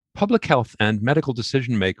Public health and medical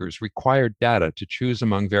decision makers require data to choose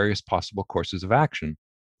among various possible courses of action.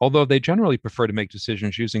 Although they generally prefer to make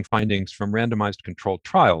decisions using findings from randomized controlled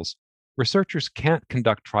trials, researchers can't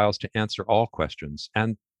conduct trials to answer all questions,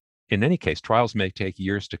 and in any case, trials may take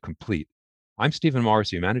years to complete. I'm Stephen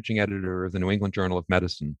Morrissey, managing editor of the New England Journal of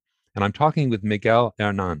Medicine, and I'm talking with Miguel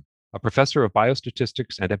Hernan, a professor of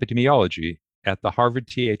biostatistics and epidemiology at the Harvard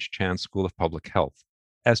T.H. Chan School of Public Health.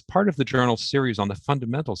 As part of the journal's series on the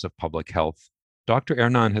fundamentals of public health, Dr.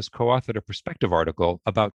 Hernan has co-authored a perspective article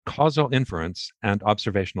about causal inference and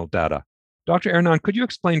observational data. Dr. Hernan, could you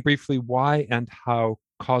explain briefly why and how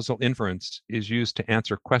causal inference is used to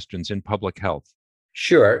answer questions in public health?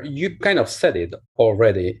 Sure. You kind of said it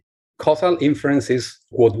already. Causal inference is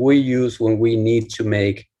what we use when we need to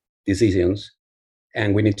make decisions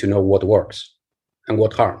and we need to know what works and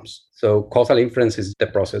what harms. So causal inference is the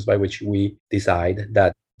process by which we decide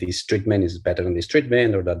that this treatment is better than this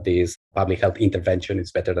treatment, or that this public health intervention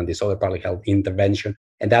is better than this other public health intervention.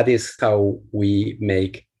 And that is how we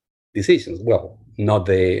make decisions. Well, not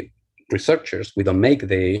the researchers. We don't make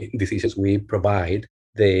the decisions. We provide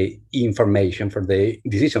the information for the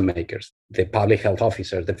decision makers, the public health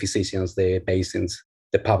officers, the physicians, the patients,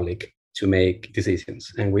 the public, to make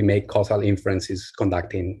decisions. And we make causal inferences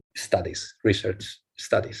conducting studies, research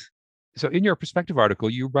studies. So in your perspective article,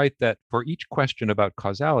 you write that for each question about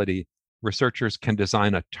causality, researchers can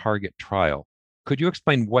design a target trial. Could you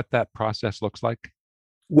explain what that process looks like?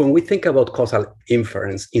 When we think about causal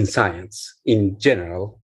inference in science in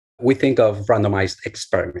general, we think of randomized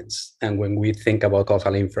experiments. And when we think about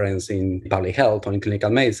causal inference in public health or in clinical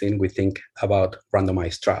medicine, we think about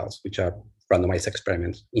randomized trials, which are randomized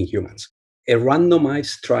experiments in humans. A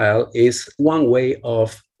randomized trial is one way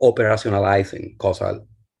of operationalizing causal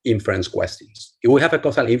inference questions. If we have a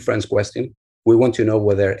causal inference question, we want to know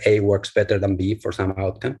whether A works better than B for some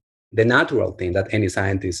outcome. The natural thing that any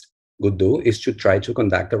scientist would do is to try to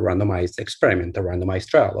conduct a randomized experiment, a randomized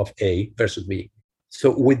trial of A versus B.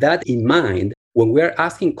 So with that in mind, when we're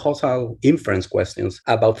asking causal inference questions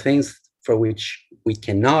about things for which we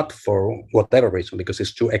cannot, for whatever reason, because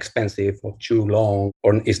it's too expensive or too long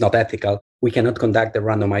or it's not ethical, we cannot conduct a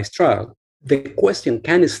randomized trial, the question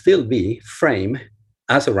can still be framed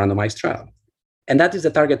as a randomized trial. And that is the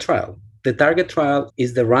target trial. The target trial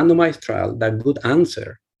is the randomized trial that would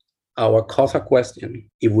answer our causal question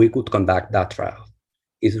if we could conduct that trial.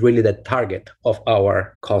 It's really the target of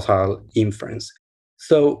our causal inference.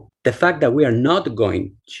 So the fact that we are not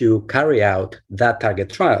going to carry out that target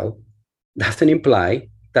trial doesn't imply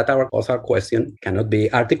that our causal question cannot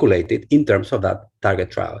be articulated in terms of that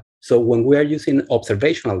target trial. So when we are using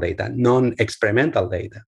observational data, non-experimental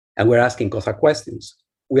data, and we're asking causal questions,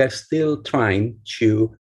 we are still trying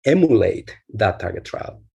to emulate that target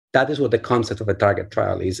trial. That is what the concept of a target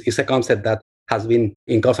trial is. It's a concept that has been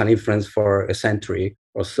in causal inference for a century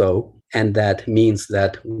or so. And that means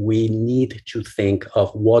that we need to think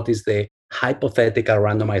of what is the hypothetical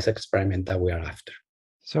randomized experiment that we are after.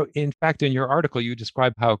 So in fact, in your article, you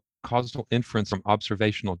describe how causal inference from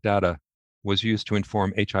observational data was used to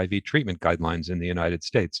inform HIV treatment guidelines in the United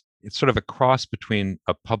States. It's sort of a cross between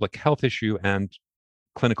a public health issue and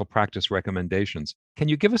clinical practice recommendations. Can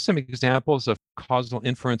you give us some examples of causal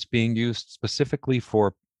inference being used specifically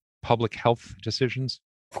for public health decisions?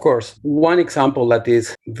 Of course. One example that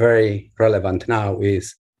is very relevant now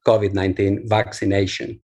is COVID-19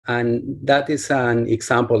 vaccination. And that is an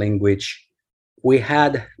example in which we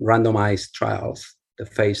had randomized trials, the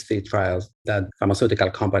phase 3 trials that pharmaceutical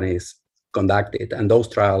companies conducted. And those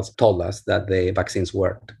trials told us that the vaccines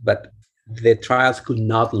worked. But the trials could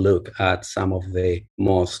not look at some of the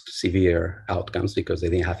most severe outcomes because they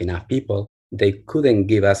didn't have enough people. They couldn't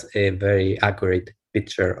give us a very accurate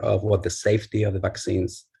picture of what the safety of the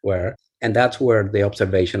vaccines were. And that's where the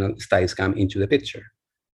observational studies come into the picture.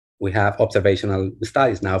 We have observational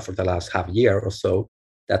studies now for the last half year or so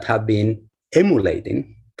that have been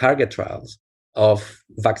emulating target trials of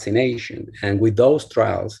vaccination. And with those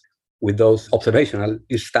trials, with those observational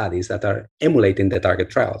studies that are emulating the target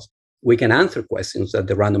trials, we can answer questions that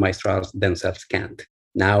the randomized trials themselves can't.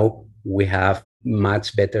 Now we have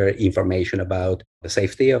much better information about the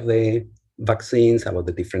safety of the vaccines, about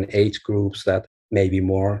the different age groups that may be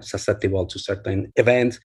more susceptible to certain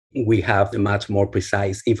events. We have much more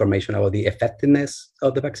precise information about the effectiveness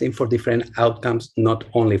of the vaccine for different outcomes, not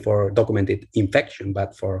only for documented infection,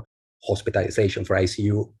 but for hospitalization, for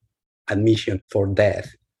ICU admission, for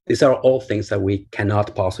death. These are all things that we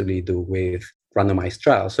cannot possibly do with randomized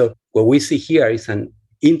trials. So what we see here is an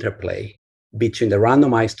interplay between the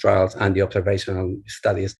randomized trials and the observational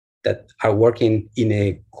studies that are working in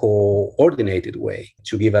a coordinated way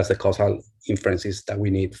to give us the causal inferences that we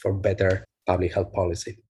need for better public health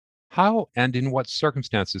policy. How and in what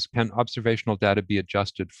circumstances can observational data be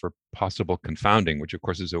adjusted for possible confounding, which of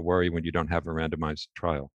course is a worry when you don't have a randomized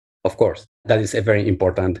trial? Of course, that is a very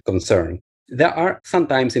important concern. There are some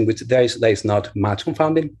times in which there is not much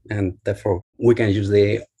confounding, and therefore we can use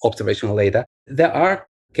the observational data. There are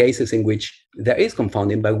cases in which there is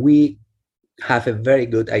confounding, but we have a very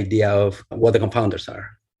good idea of what the confounders are.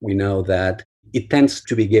 We know that it tends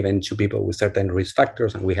to be given to people with certain risk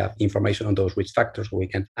factors, and we have information on those risk factors, so we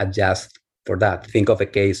can adjust for that. Think of a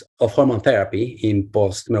case of hormone therapy in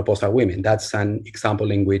postmenopausal women. That's an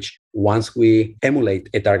example in which once we emulate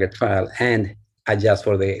a target trial and adjust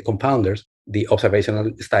for the confounders, the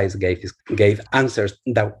observational studies gave answers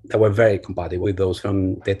that were very compatible with those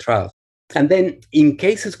from the trial. And then in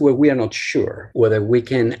cases where we are not sure whether we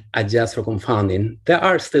can adjust for confounding, there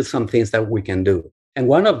are still some things that we can do. And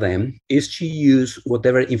one of them is to use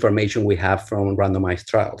whatever information we have from randomized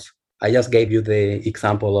trials. I just gave you the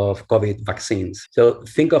example of COVID vaccines. So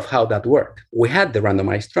think of how that worked. We had the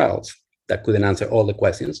randomized trials that couldn't answer all the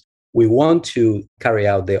questions. We want to carry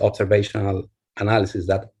out the observational analysis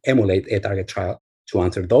that emulate a target trial to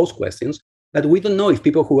answer those questions. But we don't know if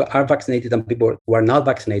people who are vaccinated and people who are not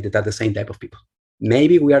vaccinated are the same type of people.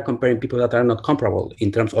 Maybe we are comparing people that are not comparable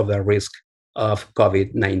in terms of their risk of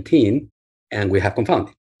COVID-19, and we have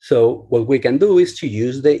confounding. So what we can do is to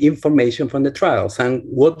use the information from the trials. And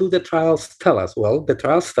what do the trials tell us? Well, the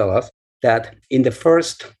trials tell us that in the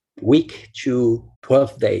first week to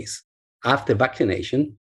 12 days after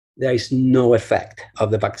vaccination, there is no effect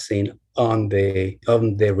of the vaccine on the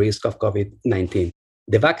risk of COVID-19.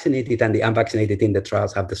 The vaccinated and the unvaccinated in the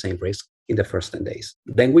trials have the same risk in the first 10 days.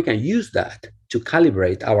 Then we can use that to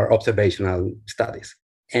calibrate our observational studies.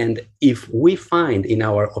 And if we find in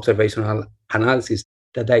our observational analysis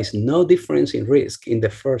that there is no difference in risk in the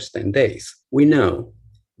first 10 days, we know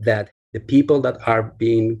that the people that are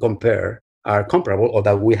being compared are comparable, or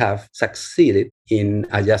that we have succeeded in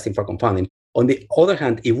adjusting for confounding. On the other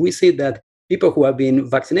hand, if we see that people who have been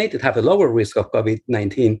vaccinated have a lower risk of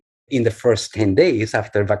COVID-19 in the first 10 days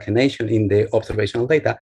after vaccination in the observational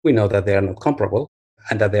data, we know that they are not comparable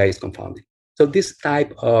and that there is confounding. So this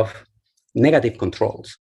type of negative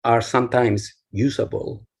controls are sometimes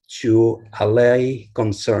usable to allay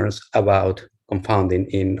concerns about confounding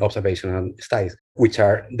in observational studies, which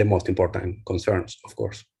are the most important concerns, of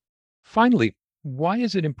course. Finally, why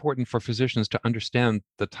is it important for physicians to understand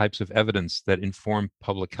the types of evidence that inform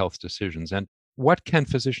public health decisions? And what can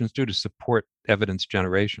physicians do to support evidence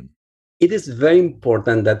generation? It is very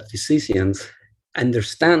important that physicians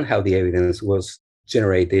understand how the evidence was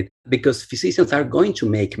generated, because physicians are going to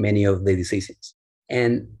make many of the decisions.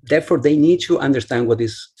 And therefore, they need to understand what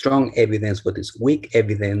is strong evidence, what is weak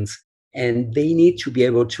evidence, and they need to be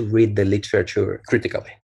able to read the literature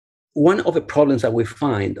critically. One of the problems that we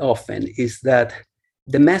find often is that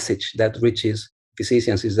the message that reaches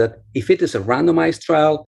physicians is that if it is a randomized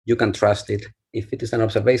trial, you can trust it. If it is an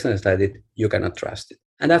observational study, you cannot trust it.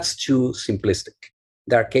 And that's too simplistic.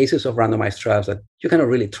 There are cases of randomized trials that you cannot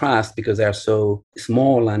really trust because they are so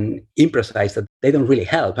small and imprecise that they don't really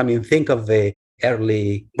help. I mean, think of the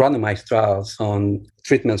early randomized trials on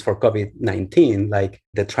treatments for COVID-19, like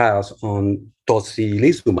the trials on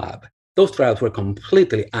tocilizumab. Those trials were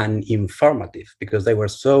completely uninformative because they were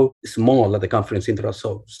so small that the confidence interval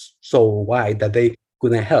was so wide that they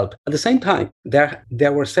couldn't help. At the same time,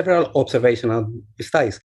 there were several observational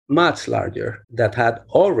studies, much larger, that had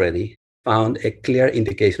already found a clear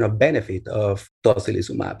indication of benefit of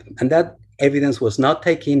tocilizumab. And that evidence was not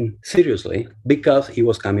taken seriously because it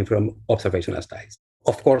was coming from observational studies.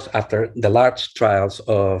 Of course, after the large trials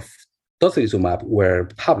of tocilizumab were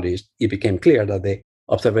published, it became clear that the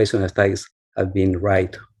observational studies have been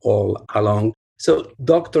right all along. So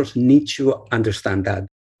doctors need to understand that.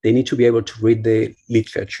 They need to be able to read the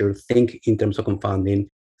literature, think in terms of confounding,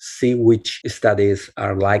 see which studies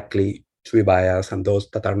are likely to be biased and those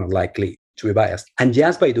that are not likely to be biased. And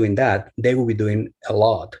just by doing that, they will be doing a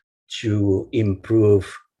lot to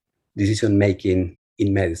improve decision-making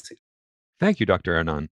in medicine. Thank you, Dr. Hernan.